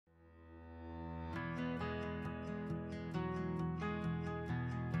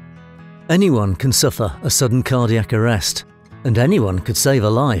Anyone can suffer a sudden cardiac arrest, and anyone could save a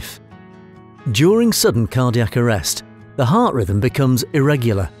life. During sudden cardiac arrest, the heart rhythm becomes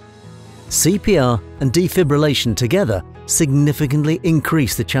irregular. CPR and defibrillation together significantly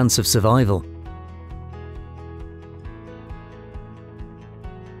increase the chance of survival.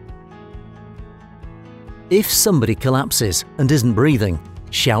 If somebody collapses and isn't breathing,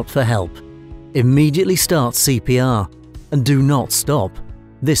 shout for help. Immediately start CPR and do not stop.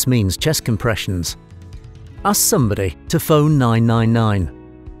 This means chest compressions. Ask somebody to phone 999.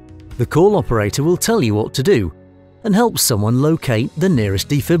 The call operator will tell you what to do and help someone locate the nearest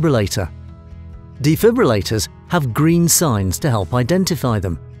defibrillator. Defibrillators have green signs to help identify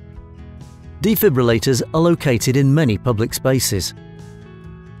them. Defibrillators are located in many public spaces.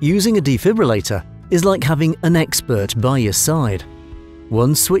 Using a defibrillator is like having an expert by your side.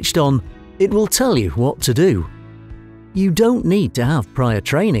 Once switched on, it will tell you what to do. You don't need to have prior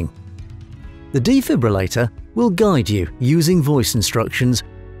training. The defibrillator will guide you using voice instructions.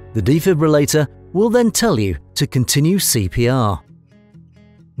 The defibrillator will then tell you to continue CPR.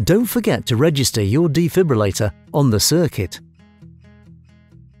 Don't forget to register your defibrillator on the circuit.